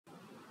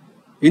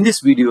In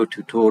this video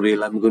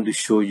tutorial, I'm going to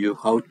show you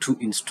how to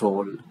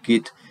install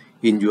Git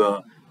in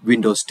your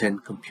Windows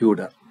 10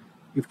 computer.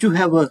 If you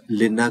have a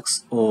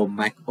Linux or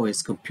Mac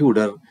OS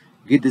computer,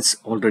 Git is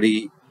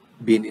already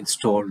been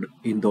installed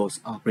in those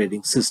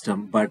operating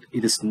system, but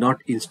it is not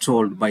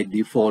installed by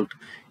default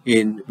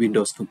in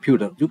Windows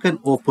computer. You can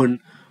open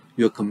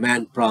your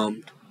command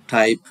prompt,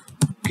 type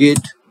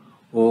Git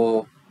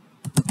or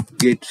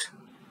Git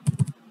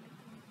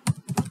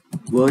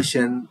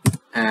version,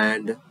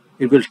 and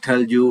it will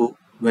tell you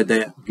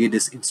whether Git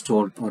is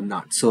installed or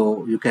not.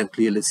 So you can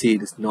clearly see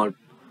it is not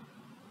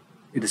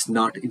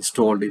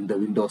installed in the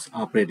Windows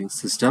operating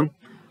system.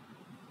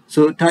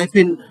 So type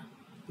in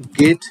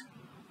Git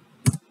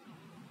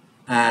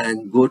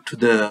and go to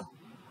the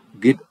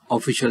Git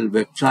official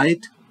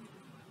website,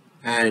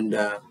 and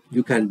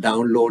you can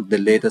download the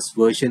latest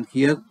version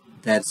here.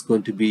 That's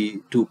going to be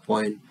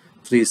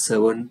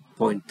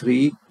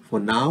 2.37.3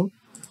 for now. I'm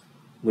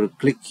going to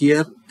click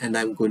here and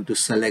I'm going to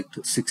select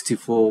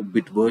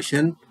 64-bit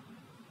version,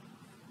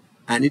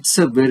 and it's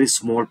a very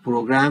small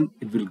program.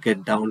 It will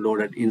get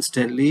downloaded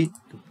instantly.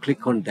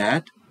 Click on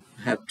that.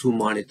 I have two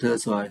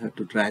monitors, so I have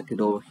to drag it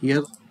over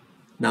here.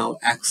 Now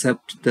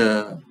accept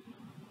the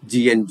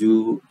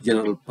GNU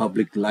General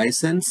Public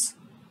License,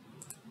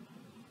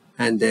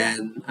 and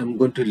then I'm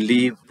going to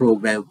leave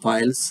program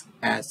files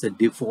as the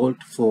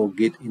default for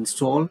Git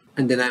install,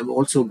 and then I'm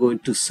also going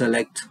to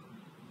select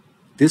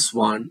this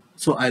one,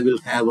 so I will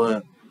have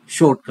a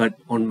shortcut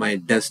on my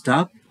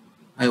desktop.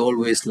 I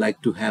always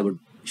like to have a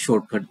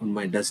shortcut on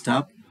my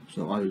desktop,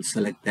 so I will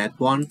select that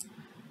one,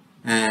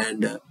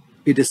 and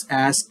it is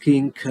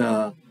asking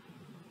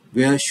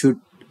where should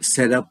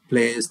setup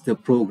place the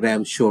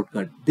program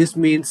shortcut. This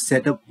means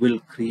setup will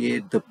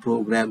create the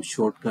program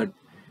shortcut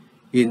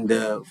in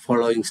the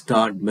following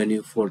start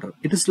menu folder.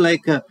 It is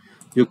like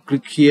you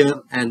click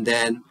here and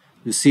then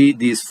you see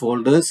these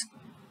folders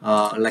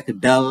like a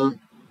Dell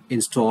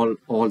install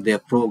all their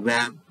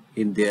program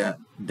in their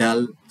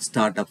Dell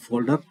startup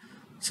folder.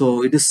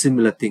 So it is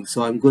similar thing.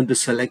 So I'm going to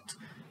select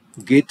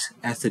Git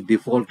as the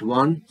default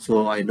one,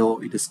 so I know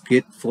it is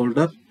Git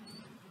folder,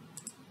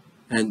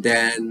 and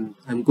then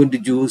I'm going to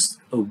use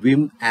a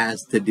Vim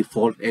as the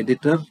default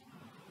editor,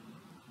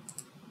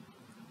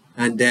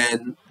 and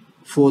then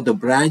for the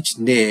branch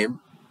name,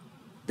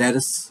 that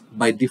is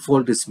by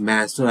default is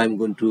master. I'm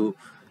going to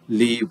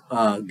leave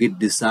Git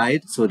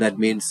decide, so that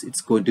means it's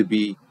going to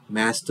be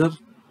master.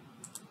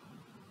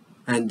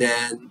 And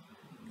then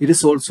it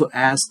is also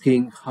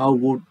asking how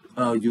would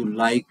you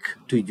like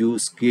to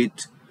use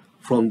Git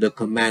from the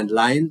command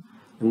line.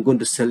 I'm going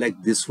to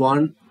select this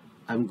one.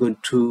 I'm going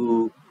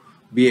to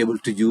be able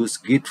to use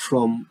Git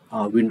from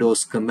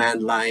Windows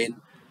command line,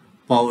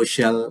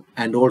 PowerShell,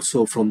 and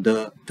also from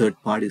the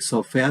third-party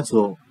software.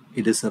 So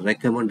it is a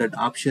recommended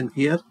option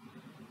here.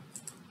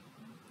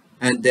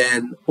 And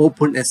then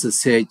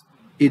OpenSSH,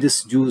 it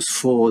is used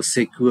for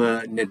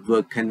secure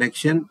network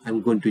connection.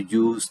 I'm going to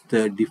use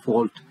the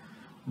default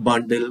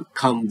bundle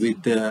come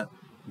with the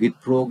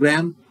Git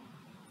program,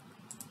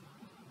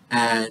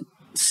 and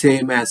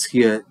same as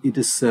here, it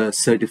is a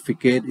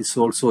certificate is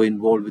also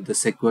involved with the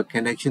secure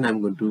connection.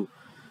 I'm going to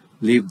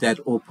leave that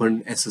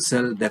open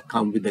SSL that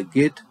come with the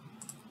Git,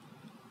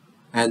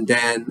 and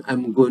then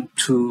I'm going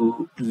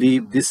to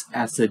leave this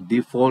as a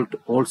default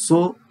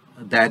also.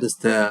 That is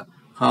the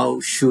how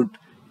should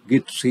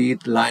Git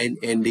treat line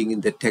ending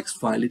in the text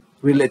file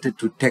related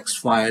to text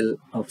file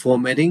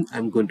formatting.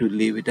 I'm going to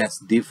leave it as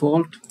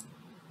default,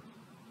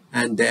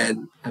 and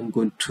then I'm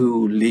going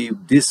to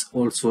leave this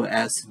also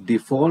as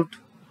default,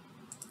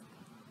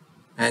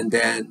 and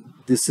then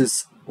this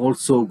is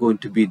also going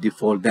to be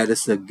default. That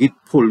is a Git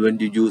pull. When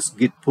you use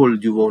Git pull,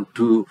 you want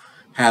to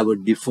have a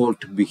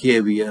default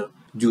behavior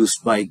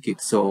used by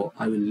Git. So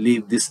I will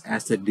leave this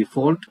as a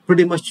default.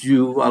 Pretty much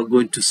you are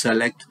going to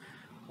select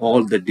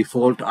all the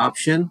default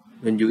option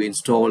when you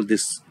install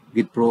this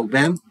Git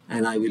program,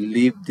 and I will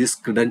leave this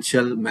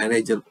credential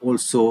manager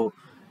also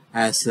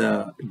as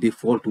a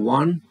default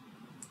one.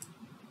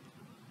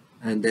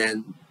 And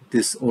then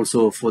this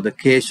also for the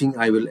caching,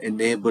 I will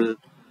enable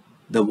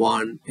the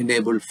one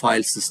enable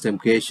file system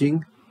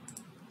caching,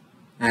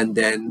 and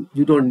then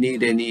you don't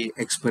need any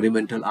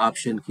experimental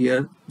option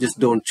here. Just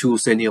don't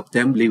choose any of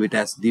them, leave it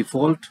as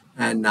default.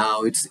 And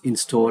now it's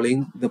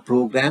installing the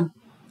program.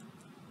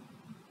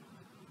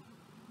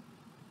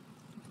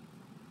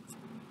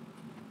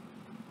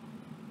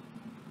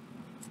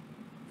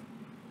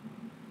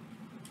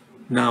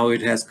 Now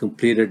it has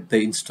completed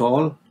the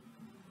install.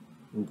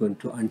 I'm going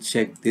to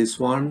uncheck this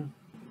one,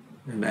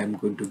 and I'm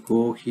going to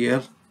go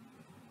here.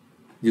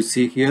 You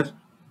see here,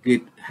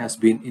 Git has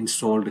been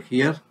installed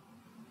here.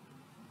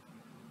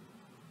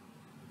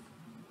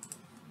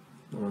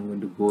 Now I'm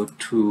going to go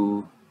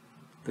to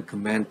the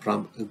command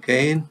prompt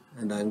again,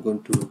 and I'm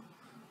going to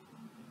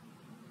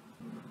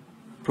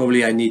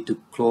probably I need to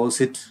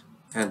close it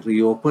and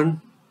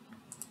reopen.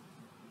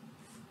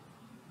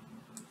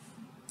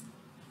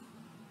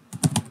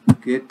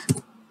 Git,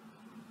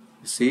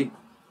 you see,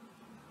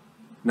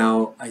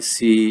 now I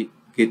see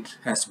Git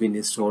has been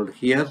installed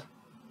here.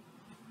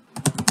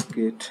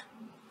 git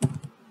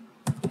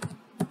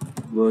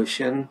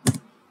version.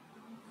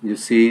 You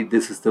see,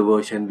 this is the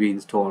version we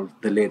installed,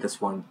 the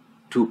latest one,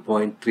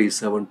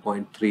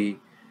 2.37.3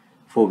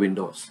 for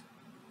Windows.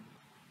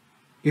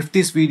 If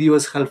this video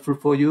is helpful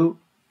for you,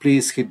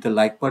 please hit the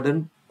like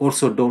button.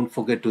 Also, don't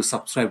forget to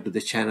subscribe to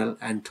the channel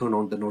and turn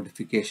on the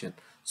notification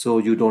so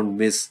you don't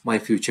miss my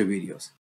future videos.